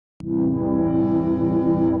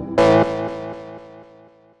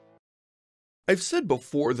I've said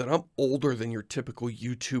before that I'm older than your typical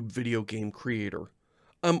YouTube video game creator.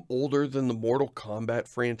 I'm older than the Mortal Kombat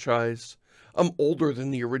franchise. I'm older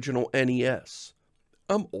than the original NES.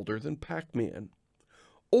 I'm older than Pac-Man.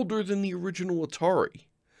 Older than the original Atari.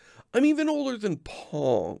 I'm even older than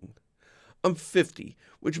Pong. I'm 50,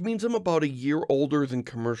 which means I'm about a year older than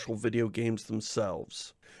commercial video games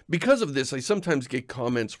themselves. Because of this, I sometimes get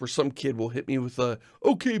comments where some kid will hit me with a,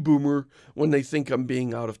 "Okay, boomer," when they think I'm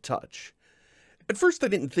being out of touch. At first I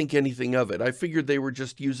didn't think anything of it. I figured they were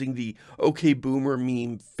just using the "okay boomer"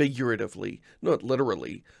 meme figuratively, not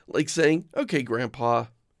literally, like saying, "Okay, grandpa."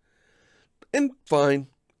 And fine,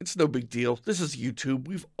 it's no big deal. This is YouTube.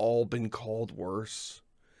 We've all been called worse.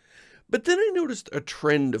 But then I noticed a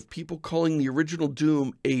trend of people calling the original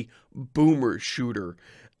Doom a boomer shooter,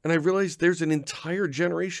 and I realized there's an entire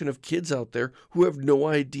generation of kids out there who have no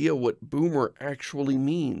idea what boomer actually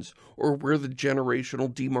means or where the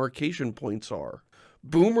generational demarcation points are.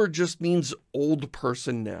 Boomer just means old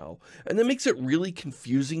person now, and that makes it really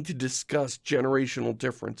confusing to discuss generational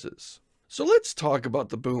differences. So let's talk about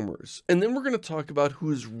the boomers, and then we're going to talk about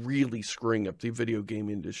who's really screwing up the video game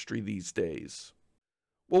industry these days.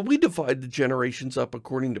 Well, we divide the generations up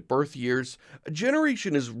according to birth years. A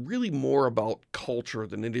generation is really more about culture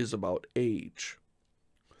than it is about age.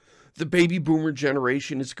 The baby boomer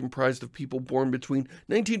generation is comprised of people born between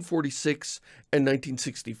 1946 and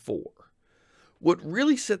 1964. What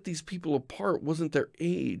really set these people apart wasn't their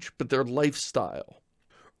age, but their lifestyle.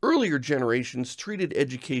 Earlier generations treated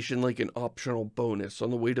education like an optional bonus on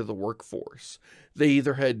the way to the workforce. They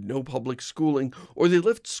either had no public schooling or they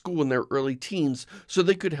left school in their early teens so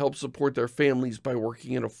they could help support their families by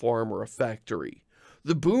working in a farm or a factory.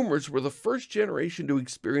 The boomers were the first generation to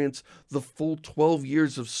experience the full 12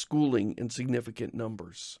 years of schooling in significant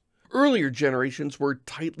numbers. Earlier generations were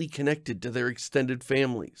tightly connected to their extended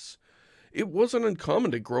families. It wasn't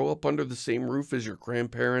uncommon to grow up under the same roof as your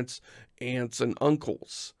grandparents, aunts, and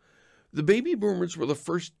uncles. The baby boomers were the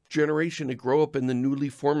first generation to grow up in the newly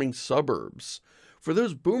forming suburbs. For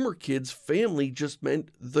those boomer kids, family just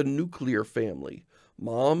meant the nuclear family,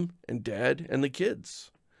 mom and dad and the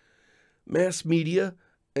kids. Mass media,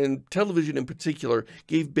 and television in particular,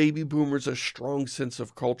 gave baby boomers a strong sense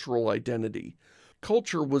of cultural identity.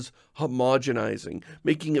 Culture was homogenizing,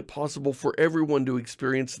 making it possible for everyone to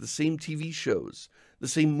experience the same TV shows, the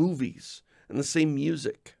same movies, and the same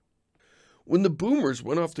music. When the boomers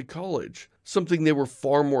went off to college, something they were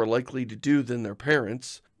far more likely to do than their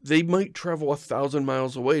parents, they might travel 1,000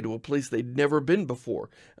 miles away to a place they'd never been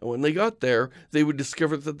before, and when they got there, they would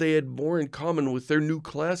discover that they had more in common with their new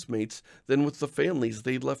classmates than with the families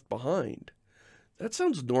they'd left behind. That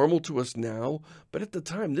sounds normal to us now, but at the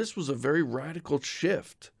time this was a very radical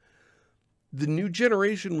shift. The new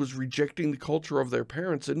generation was rejecting the culture of their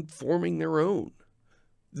parents and forming their own.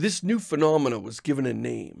 This new phenomena was given a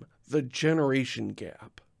name, the generation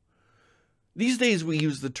gap. These days we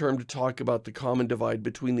use the term to talk about the common divide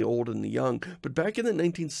between the old and the young, but back in the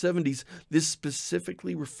 1970s, this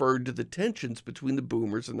specifically referred to the tensions between the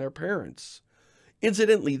boomers and their parents.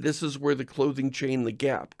 Incidentally, this is where the clothing chain The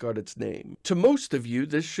Gap got its name. To most of you,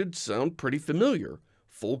 this should sound pretty familiar.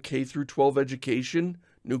 Full K-12 education,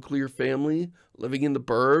 nuclear family, living in the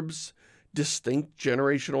burbs, distinct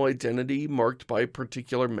generational identity marked by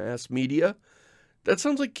particular mass media. That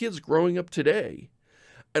sounds like kids growing up today.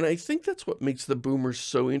 And I think that's what makes the boomers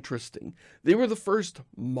so interesting. They were the first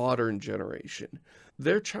modern generation.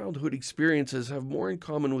 Their childhood experiences have more in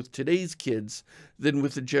common with today's kids than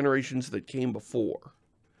with the generations that came before.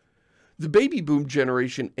 The baby boom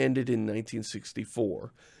generation ended in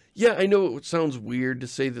 1964. Yeah, I know it sounds weird to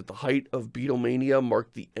say that the height of Beatlemania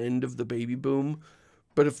marked the end of the baby boom,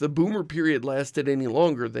 but if the boomer period lasted any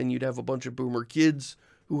longer, then you'd have a bunch of boomer kids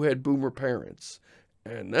who had boomer parents.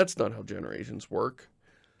 And that's not how generations work.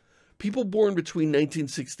 People born between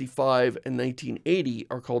 1965 and 1980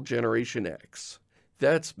 are called Generation X.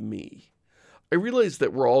 That's me. I realize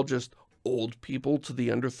that we're all just old people to the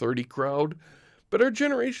under 30 crowd, but our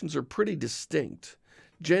generations are pretty distinct.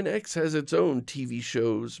 Gen X has its own TV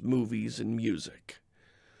shows, movies, and music.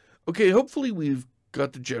 Okay, hopefully we've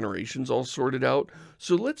got the generations all sorted out,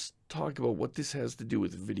 so let's talk about what this has to do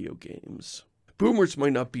with video games. Boomers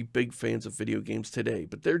might not be big fans of video games today,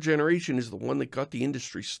 but their generation is the one that got the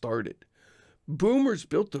industry started. Boomers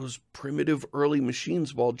built those primitive early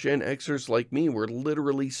machines while Gen Xers like me were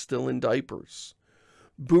literally still in diapers.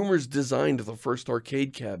 Boomers designed the first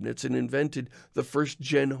arcade cabinets and invented the first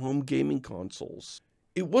gen home gaming consoles.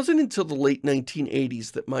 It wasn't until the late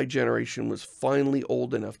 1980s that my generation was finally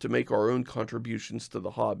old enough to make our own contributions to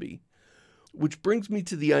the hobby. Which brings me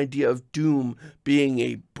to the idea of Doom being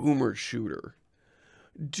a boomer shooter.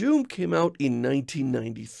 Doom came out in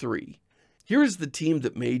 1993. Here is the team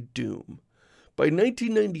that made Doom. By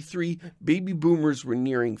 1993, baby boomers were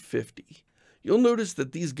nearing 50. You'll notice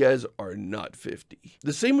that these guys are not 50.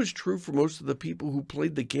 The same was true for most of the people who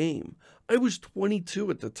played the game. I was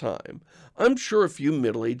 22 at the time. I'm sure a few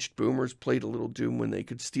middle-aged boomers played a little Doom when they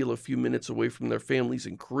could steal a few minutes away from their families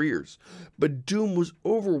and careers, but Doom was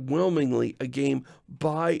overwhelmingly a game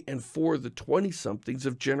by and for the 20-somethings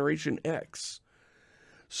of Generation X.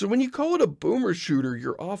 So when you call it a boomer shooter,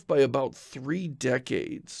 you're off by about 3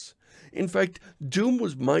 decades. In fact, Doom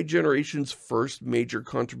was my generation's first major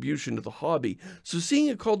contribution to the hobby, so seeing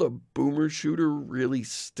it called a boomer shooter really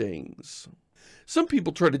stings. Some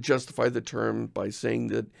people try to justify the term by saying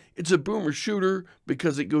that it's a boomer shooter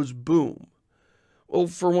because it goes boom. Well,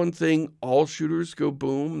 for one thing, all shooters go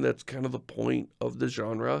boom. That's kind of the point of the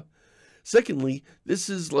genre. Secondly, this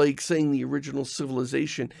is like saying the original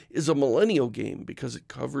Civilization is a millennial game because it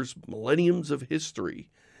covers millenniums of history.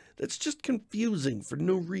 That's just confusing for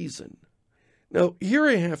no reason. Now, here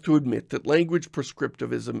I have to admit that language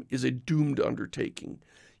prescriptivism is a doomed undertaking.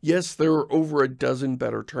 Yes, there are over a dozen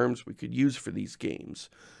better terms we could use for these games,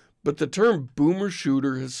 but the term boomer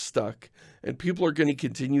shooter has stuck, and people are going to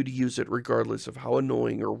continue to use it regardless of how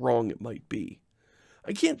annoying or wrong it might be.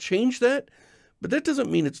 I can't change that, but that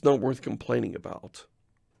doesn't mean it's not worth complaining about.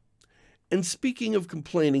 And speaking of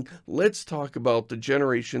complaining, let's talk about the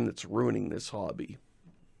generation that's ruining this hobby.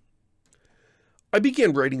 I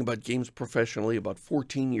began writing about games professionally about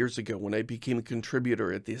 14 years ago when I became a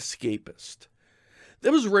contributor at The Escapist.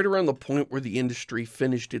 That was right around the point where the industry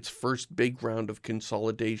finished its first big round of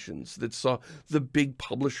consolidations that saw the big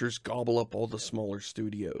publishers gobble up all the smaller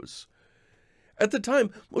studios. At the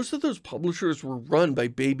time, most of those publishers were run by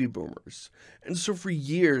baby boomers, and so for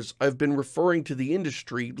years I've been referring to the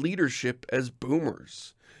industry leadership as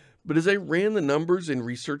boomers. But as I ran the numbers in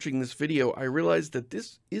researching this video, I realized that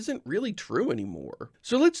this isn't really true anymore.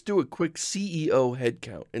 So let's do a quick CEO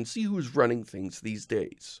headcount and see who's running things these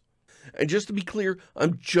days. And just to be clear,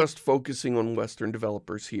 I'm just focusing on Western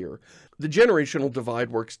developers here. The generational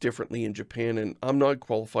divide works differently in Japan, and I'm not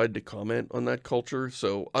qualified to comment on that culture,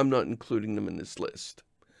 so I'm not including them in this list.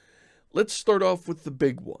 Let's start off with the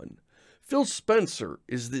big one. Phil Spencer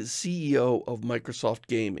is the CEO of Microsoft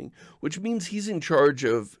Gaming, which means he's in charge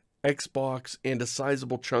of Xbox and a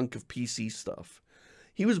sizable chunk of PC stuff.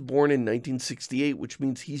 He was born in 1968, which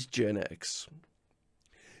means he's Gen X.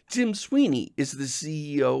 Tim Sweeney is the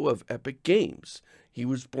CEO of Epic Games. He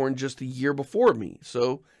was born just a year before me,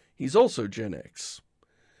 so he's also Gen X.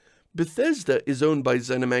 Bethesda is owned by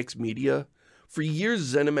ZeniMax Media. For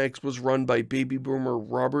years, ZeniMax was run by baby boomer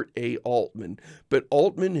Robert A. Altman, but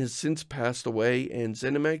Altman has since passed away, and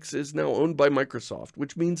ZeniMax is now owned by Microsoft,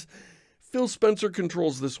 which means Phil Spencer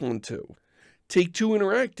controls this one too. Take-Two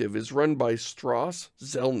Interactive is run by Strauss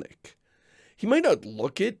Zelnick. He might not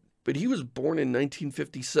look it, but he was born in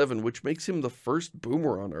 1957, which makes him the first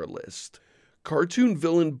boomer on our list. Cartoon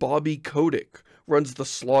villain Bobby Kotick runs the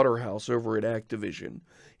Slaughterhouse over at Activision.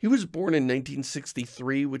 He was born in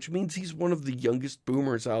 1963, which means he's one of the youngest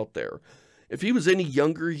boomers out there. If he was any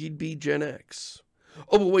younger, he'd be Gen X.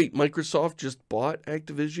 Oh, but wait, Microsoft just bought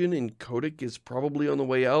Activision and Kotick is probably on the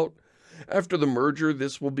way out? After the merger,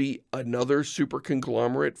 this will be another super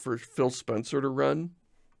conglomerate for Phil Spencer to run.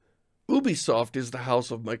 Ubisoft is the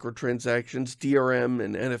house of microtransactions, DRM,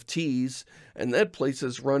 and NFTs, and that place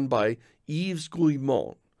is run by Yves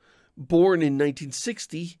Guillemot. Born in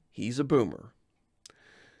 1960, he's a boomer.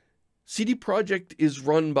 CD Projekt is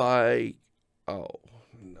run by... oh,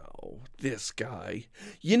 no, this guy.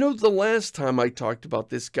 You know, the last time I talked about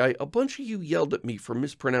this guy, a bunch of you yelled at me for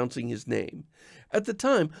mispronouncing his name. At the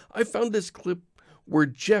time, I found this clip where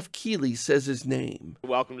Jeff Keighley says his name.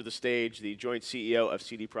 Welcome to the stage, the joint CEO of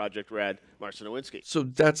CD Projekt Red, Marcin Nowinski. So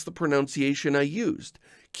that's the pronunciation I used.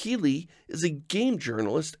 Keighley is a game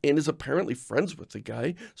journalist and is apparently friends with the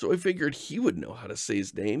guy, so I figured he would know how to say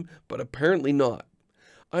his name, but apparently not.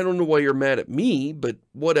 I don't know why you're mad at me, but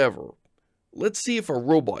whatever. Let's see if a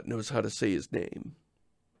robot knows how to say his name.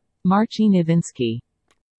 Marcin Nowinski.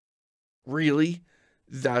 Really?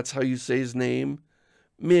 That's how you say his name?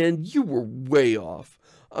 Man, you were way off.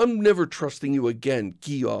 I'm never trusting you again,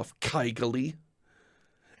 Geoff Keighley.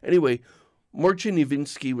 Anyway, Marcin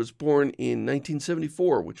Nowinski was born in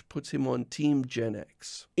 1974, which puts him on Team Gen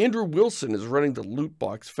X. Andrew Wilson is running the loot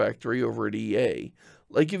box factory over at EA.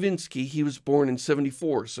 Like Nowinski, he was born in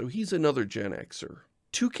 74, so he's another Gen Xer.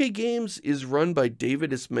 2K Games is run by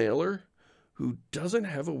David Ismailer, who doesn't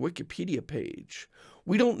have a Wikipedia page.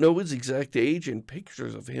 We don't know his exact age, and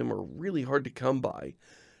pictures of him are really hard to come by.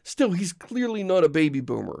 Still, he's clearly not a baby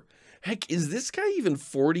boomer. Heck, is this guy even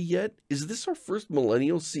 40 yet? Is this our first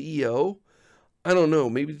millennial CEO? I don't know,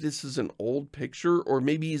 maybe this is an old picture, or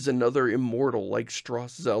maybe he's another immortal like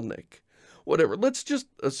Strauss Zelnick. Whatever, let's just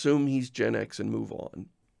assume he's Gen X and move on.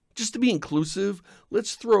 Just to be inclusive,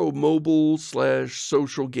 let's throw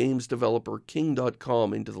mobile/social games developer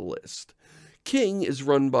King.com into the list. King is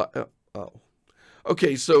run by...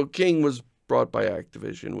 Okay, so King was brought by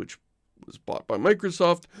Activision, which was bought by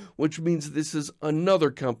Microsoft, which means this is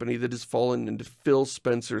another company that has fallen into Phil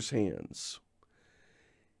Spencer's hands.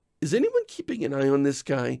 Is anyone keeping an eye on this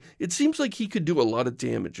guy? It seems like he could do a lot of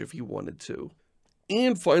damage if he wanted to.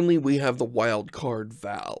 And finally, we have the wild card,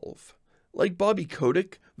 Valve. Like Bobby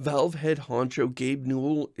Kotick, Valve head honcho Gabe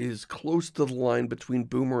Newell is close to the line between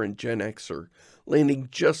Boomer and Gen Xer, landing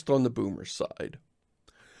just on the Boomer side.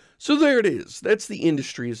 So there it is. That's the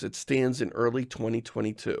industry as it stands in early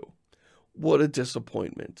 2022. What a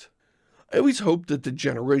disappointment. I always hoped that the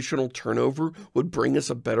generational turnover would bring us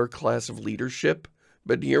a better class of leadership,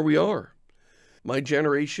 but here we are. My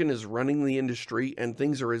generation is running the industry and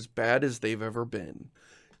things are as bad as they've ever been.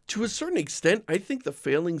 To a certain extent, I think the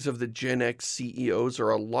failings of the Gen X CEOs are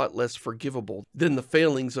a lot less forgivable than the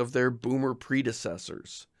failings of their Boomer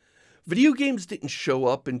predecessors. Video games didn't show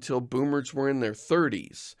up until Boomers were in their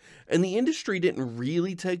 30s, and the industry didn't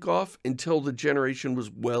really take off until the generation was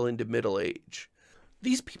well into middle age.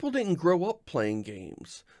 These people didn't grow up playing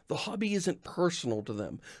games. The hobby isn't personal to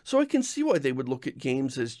them, so I can see why they would look at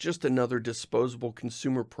games as just another disposable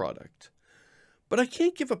consumer product. But I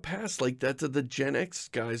can't give a pass like that to the Gen X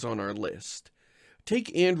guys on our list.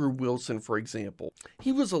 Take Andrew Wilson, for example.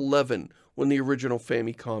 He was 11 when the original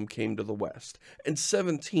Famicom came to the West, and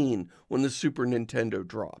 17 when the Super Nintendo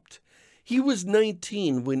dropped. He was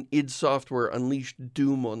 19 when id Software unleashed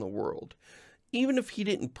Doom on the world. Even if he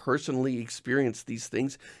didn't personally experience these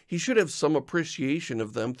things, he should have some appreciation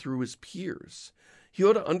of them through his peers. He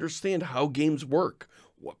ought to understand how games work,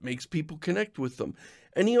 what makes people connect with them,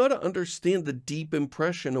 and he ought to understand the deep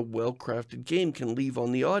impression a well-crafted game can leave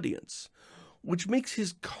on the audience, which makes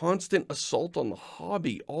his constant assault on the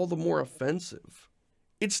hobby all the more offensive.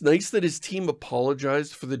 It's nice that his team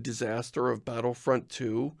apologized for the disaster of Battlefront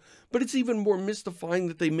 2, but it's even more mystifying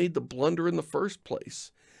that they made the blunder in the first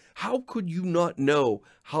place. How could you not know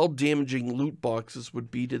how damaging loot boxes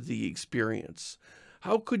would be to the experience?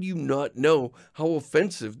 How could you not know how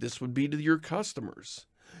offensive this would be to your customers?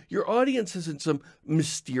 Your audience isn't some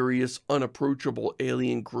mysterious, unapproachable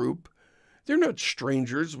alien group. They're not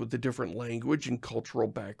strangers with a different language and cultural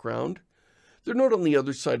background. They're not on the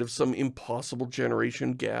other side of some impossible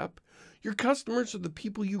generation gap. Your customers are the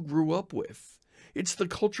people you grew up with. It's the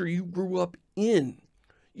culture you grew up in.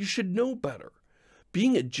 You should know better.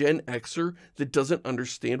 Being a Gen Xer that doesn't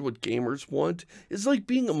understand what gamers want is like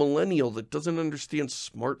being a millennial that doesn't understand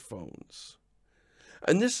smartphones.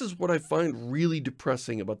 And this is what I find really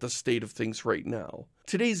depressing about the state of things right now.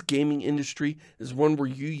 Today's gaming industry is one where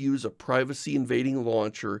you use a privacy-invading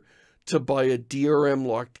launcher to buy a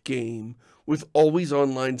DRM-locked game with always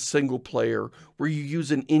online single player, where you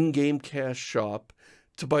use an in-game cash shop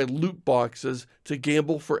to buy loot boxes to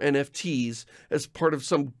gamble for NFTs as part of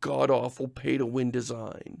some god-awful pay-to-win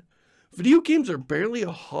design. Video games are barely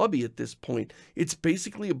a hobby at this point. It's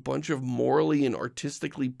basically a bunch of morally and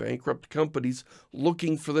artistically bankrupt companies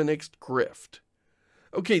looking for the next grift.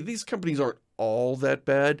 Okay, these companies aren't all that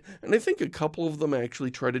bad, and I think a couple of them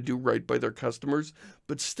actually try to do right by their customers,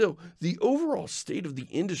 but still, the overall state of the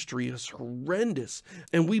industry is horrendous,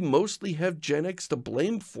 and we mostly have Gen X to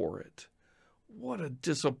blame for it. What a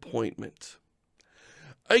disappointment.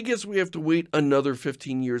 I guess we have to wait another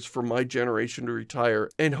 15 years for my generation to retire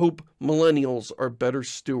and hope millennials are better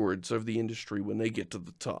stewards of the industry when they get to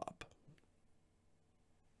the top.